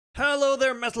Hello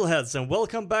there, metalheads, and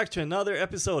welcome back to another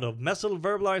episode of Metal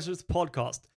Verbalizers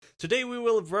podcast. Today we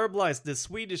will verbalize the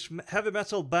Swedish heavy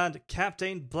metal band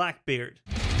Captain Blackbeard.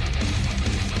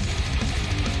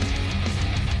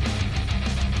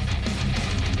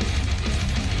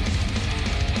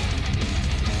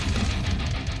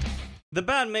 The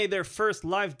band made their first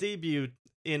live debut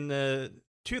in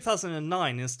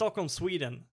 2009 in Stockholm,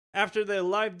 Sweden. After their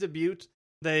live debut,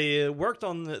 they worked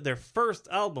on their first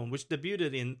album, which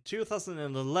debuted in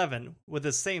 2011 with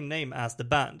the same name as the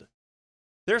band.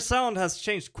 Their sound has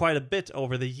changed quite a bit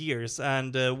over the years,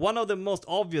 and one of the most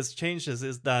obvious changes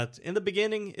is that in the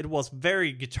beginning it was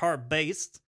very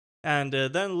guitar-based, and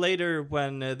then later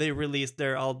when they released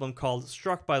their album called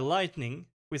Struck by Lightning,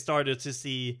 we started to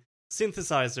see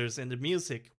synthesizers in the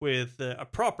music with a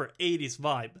proper 80s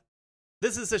vibe.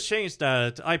 This is a change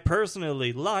that I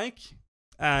personally like.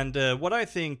 And what I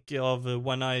think of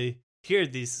when I hear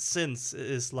these synths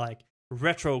is like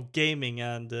retro gaming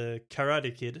and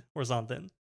Karate Kid or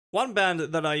something. One band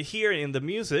that I hear in the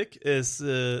music is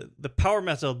the power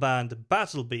metal band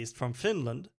Battle Beast from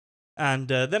Finland. And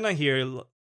then I hear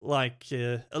like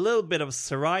a little bit of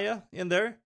Saraya in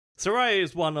there. Saraya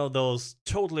is one of those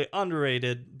totally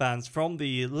underrated bands from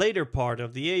the later part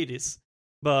of the 80s.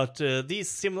 But these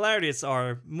similarities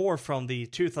are more from the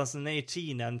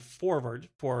 2018 and forward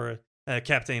for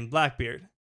Captain Blackbeard.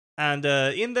 And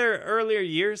in their earlier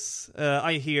years,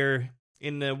 I hear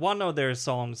in one of their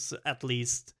songs, at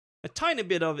least, a tiny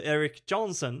bit of Eric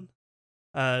Johnson.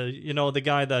 The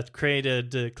guy that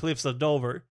created Cliffs of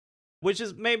Dover. Which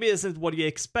is maybe isn't what you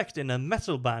expect in a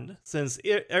metal band, since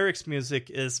Eric's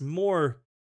music is more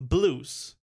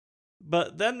blues.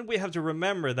 But then we have to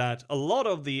remember that a lot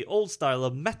of the old style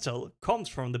of metal comes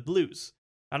from the blues.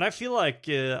 And I feel like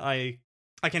I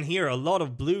can hear a lot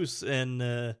of blues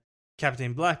in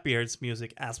Captain Blackbeard's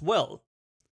music as well.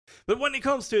 But when it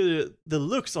comes to the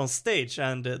looks on stage,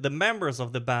 and the members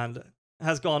of the band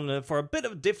has gone for a bit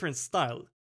of a different style.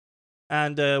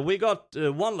 And we got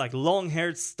one like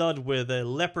long-haired stud with a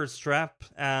leopard strap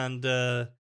and a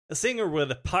singer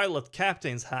with a pilot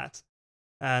captain's hat.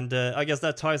 And I guess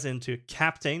that ties into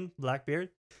Captain Blackbeard.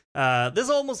 This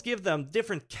almost gives them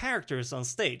different characters on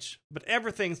stage, but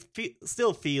everything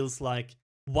still feels like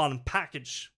one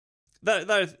package.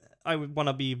 That I want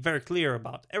to be very clear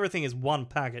about. Everything is one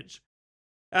package.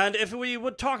 And if we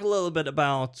would talk a little bit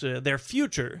about their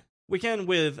future, we can,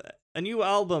 with a new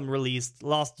album released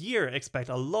last year, expect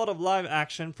a lot of live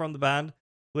action from the band,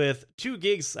 with 2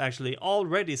 gigs actually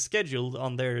already scheduled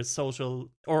on their social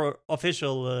or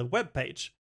official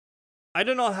webpage. I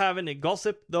do not have any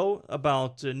gossip though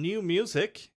about new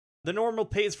music. The normal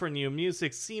pace for new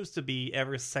music seems to be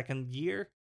every second year,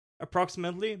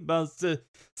 approximately, but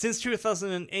since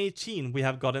 2018 we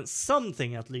have gotten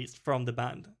something at least from the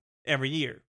band every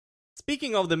year.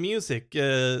 Speaking of the music,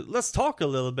 let's talk a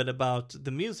little bit about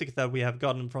the music that we have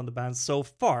gotten from the band so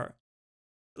far.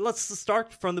 Let's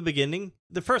start from the beginning.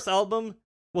 The first album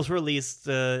was released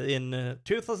in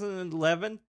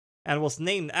 2011 and was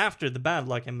named after the band,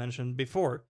 like I mentioned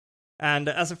before. And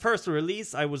as a first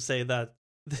release, I would say that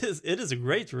it is a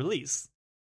great release.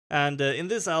 And in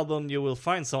this album, you will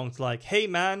find songs like Hey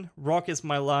Man, Rock Is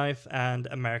My Life, and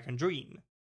American Dream.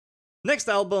 Next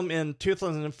album in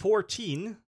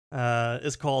 2014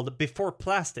 is called Before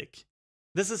Plastic.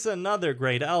 This is another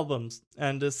great album,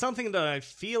 and something that I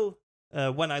feel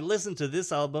when I listen to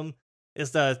this album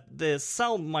is that the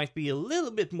sound might be a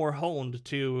little bit more honed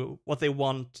to what they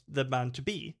want the band to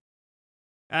be.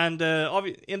 And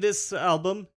in this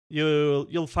album,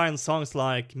 you'll find songs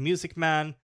like Music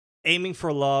Man, Aiming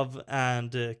for Love,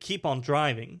 and Keep on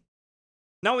Driving.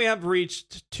 Now we have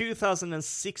reached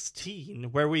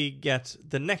 2016, where we get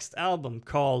the next album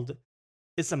called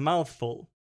It's a Mouthful.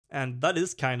 And that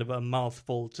is kind of a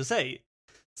mouthful to say.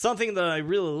 Something that I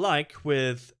really like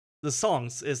with the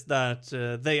songs is that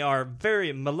they are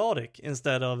very melodic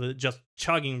instead of just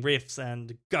chugging riffs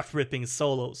and gut-ripping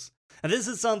solos. And this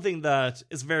is something that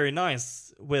is very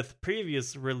nice with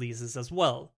previous releases as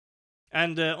well.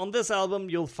 And on this album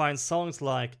you'll find songs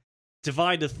like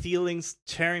Divided Feelings,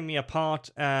 Tearing Me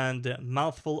Apart, and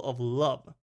Mouthful of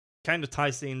Love. Kind of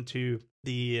ties into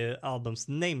the album's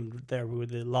name there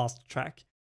with the last track.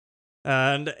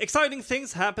 And exciting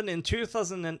things happen in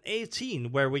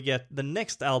 2018, where we get the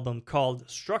next album called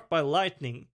Struck by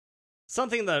Lightning.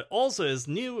 Something that also is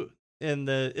new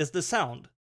is the sound.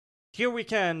 Here we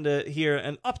can hear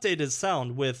an updated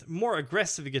sound with more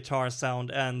aggressive guitar sound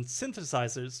and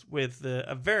synthesizers with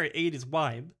a very 80s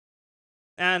vibe.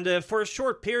 And for a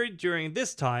short period during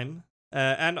this time,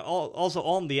 and also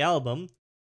on the album,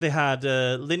 they had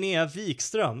Linnea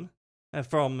Wikström,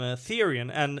 from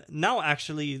Therion, and now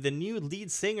actually the new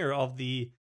lead singer of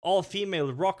the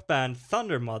all-female rock band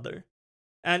Thunder Mother.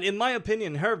 And in my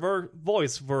opinion, her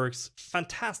voice works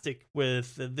fantastic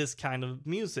with this kind of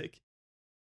music.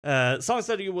 Songs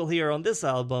that you will hear on this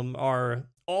album are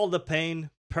All the Pain,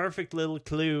 Perfect Little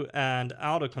Clue, and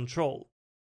Out of Control.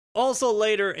 Also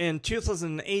later in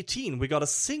 2018, we got a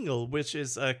single which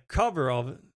is a cover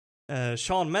of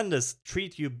Shawn Mendes'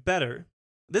 Treat You Better.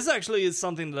 This actually is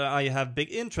something that I have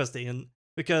big interest in,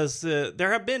 because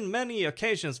there have been many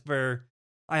occasions where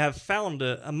I have found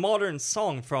a modern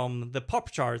song from the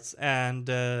pop charts and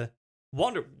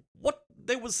wonder what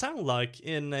they would sound like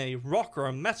in a rock or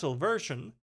a metal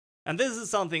version. And this is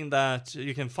something that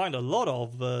you can find a lot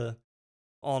of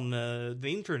on the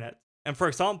internet. And for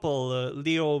example,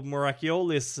 Leo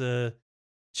Moracchioli's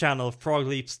channel, Frog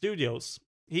Leap Studios,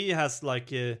 he has like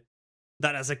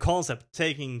that as a concept,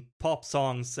 taking pop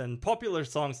songs and popular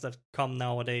songs that come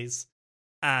nowadays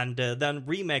and then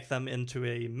remake them into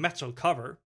a metal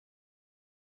cover.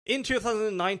 In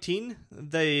 2019,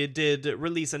 they did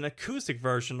release an acoustic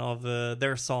version of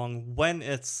their song When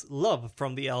It's Love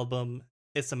from the album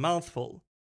It's a Mouthful.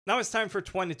 Now it's time for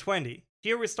 2020.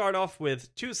 Here we start off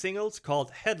with two singles called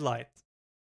Headlight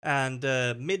and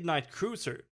Midnight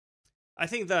Cruiser. I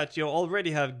think that you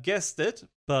already have guessed it,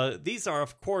 but these are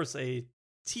of course a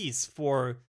tease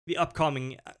for the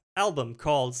upcoming album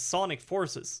called Sonic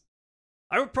Forces.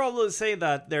 I would probably say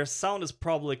that their sound is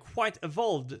probably quite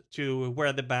evolved to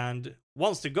where the band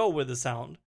wants to go with the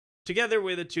sound. Together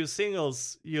with the two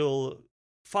singles, you'll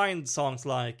find songs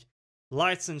like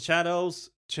Lights and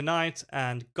Shadows, Tonight,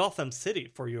 and Gotham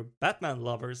City for your Batman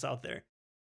lovers out there.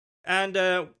 And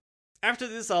after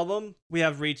this album, we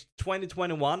have reached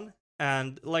 2021,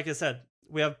 and like I said,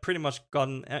 we have pretty much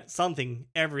gotten something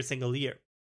every single year.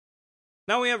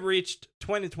 Now we have reached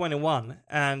 2021,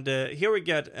 and here we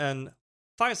get an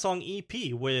 5-song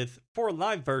EP with 4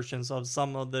 live versions of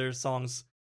some of their songs,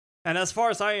 and as far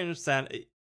as I understand,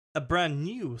 a brand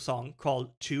new song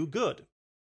called Too Good.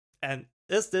 And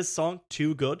is this song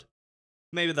too good?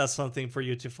 Maybe that's something for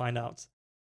you to find out.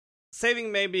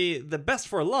 Saving maybe the best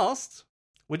for last,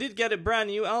 we did get a brand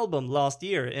new album last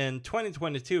year in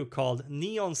 2022 called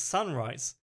Neon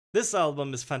Sunrise. This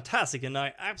album is fantastic, and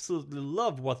I absolutely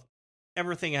love what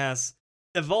everything has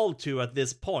evolved to at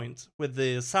this point with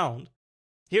the sound.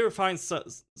 Here we find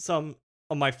some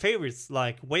of my favorites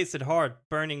like Wasted Heart,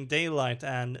 Burning Daylight,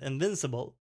 and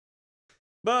Invincible.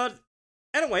 But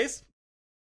anyways,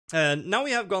 now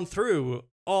we have gone through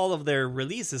all of their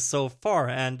releases so far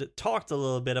and talked a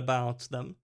little bit about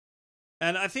them.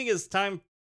 And I think it's time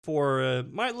for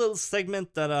my little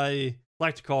segment that I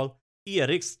like to call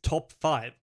Erik's Top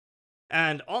 5.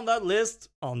 And on that list,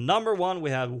 on number 1, we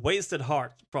have Wasted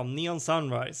Heart from Neon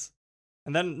Sunrise.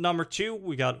 And then number 2,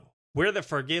 we got We're the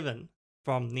Forgiven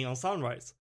from Neon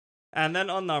Sunrise. And then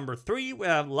on number 3, we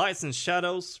have Lights and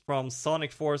Shadows from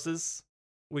Sonic Forces.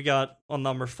 We got on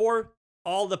number 4,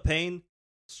 All the Pain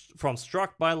from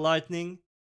Struck by Lightning.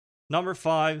 Number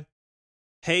 5,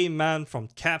 Hey Man from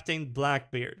Captain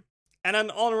Blackbeard. And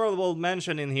an honorable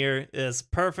mention in here is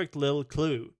Perfect Little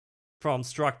Clue from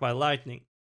Struck by Lightning.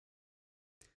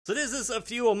 So this is a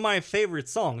few of my favorite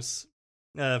songs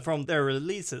from their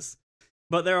releases.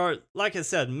 But there are, like I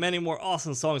said, many more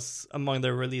awesome songs among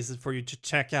their releases for you to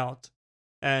check out.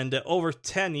 And over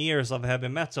 10 years of heavy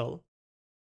metal.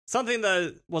 Something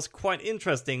that was quite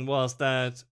interesting was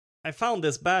that I found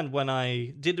this band when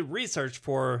I did research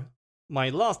for my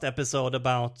last episode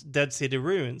about Dead City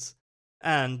Ruins.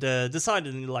 And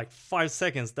decided in like 5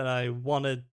 seconds that I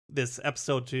wanted this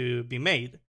episode to be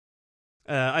made.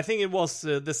 I think it was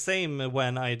the same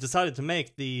when I decided to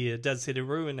make the Dead City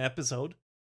Ruin episode.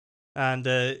 And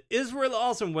it's really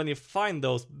awesome when you find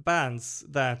those bands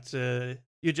that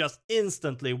you just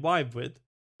instantly vibe with.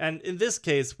 And in this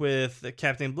case with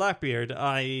Captain Blackbeard,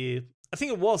 I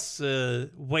think it was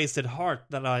Wasted Heart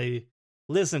that I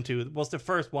listened to. It was the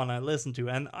first one I listened to,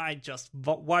 and I just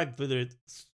vibed with it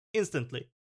instantly.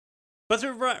 But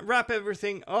to wrap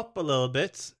everything up a little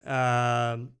bit,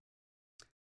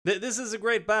 this is a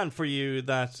great band for you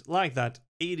that like that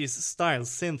 80s style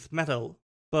synth metal,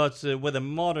 but with a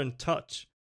modern touch.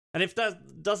 And if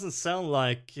that doesn't sound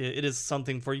like it is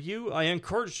something for you, I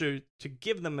encourage you to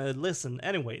give them a listen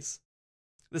anyways.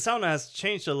 The sound has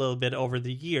changed a little bit over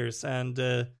the years, and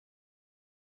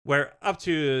where up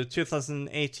to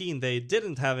 2018 they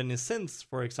didn't have any synths,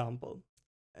 for example,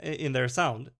 in their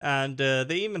sound. And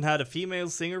they even had a female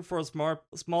singer for a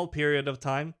small period of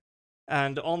time.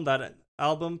 And on that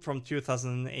album from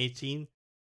 2018,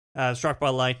 Struck by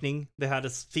Lightning, they had a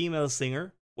female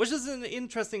singer, which is an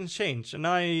interesting change, and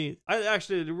I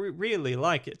actually really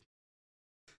like it.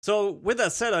 So with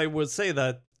that said, I would say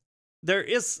that there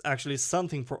is actually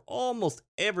something for almost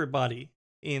everybody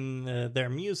in their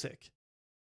music.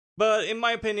 But in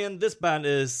my opinion, this band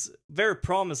is very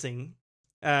promising,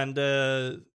 and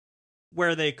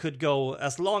where they could go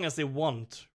as long as they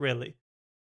want, really.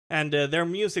 And their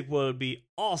music will be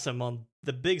awesome on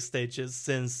the big stages,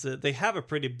 since they have a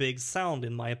pretty big sound,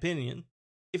 in my opinion.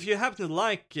 If you happen to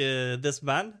like this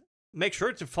band, make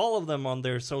sure to follow them on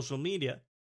their social media.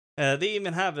 They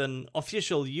even have an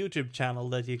official YouTube channel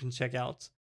that you can check out.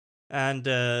 And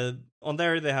on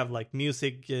there they have like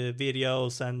music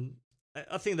videos, and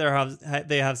I think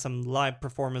they have some live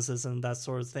performances and that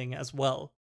sort of thing as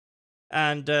well.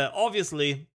 And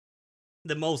obviously,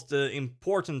 the most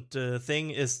important thing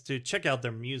is to check out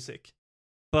their music.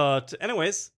 But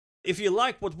anyways, if you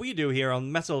like what we do here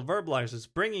on Metal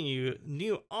Verbalizers, bringing you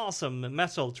new awesome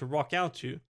metal to rock out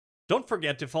to, don't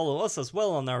forget to follow us as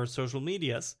well on our social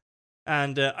medias.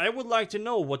 And I would like to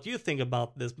know what you think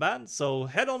about this band, so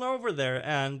head on over there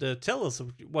and tell us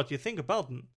what you think about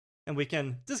them, and we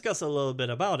can discuss a little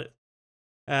bit about it.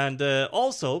 And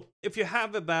also, if you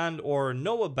have a band or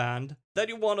know a band that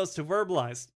you want us to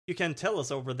verbalize, you can tell us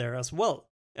over there as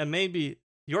well, and maybe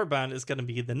your band is going to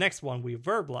be the next one we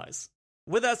verbalize.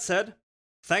 With that said,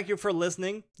 thank you for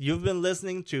listening. You've been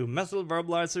listening to Metal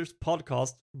Verbalizers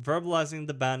podcast, verbalizing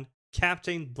the band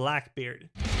Captain Blackbeard.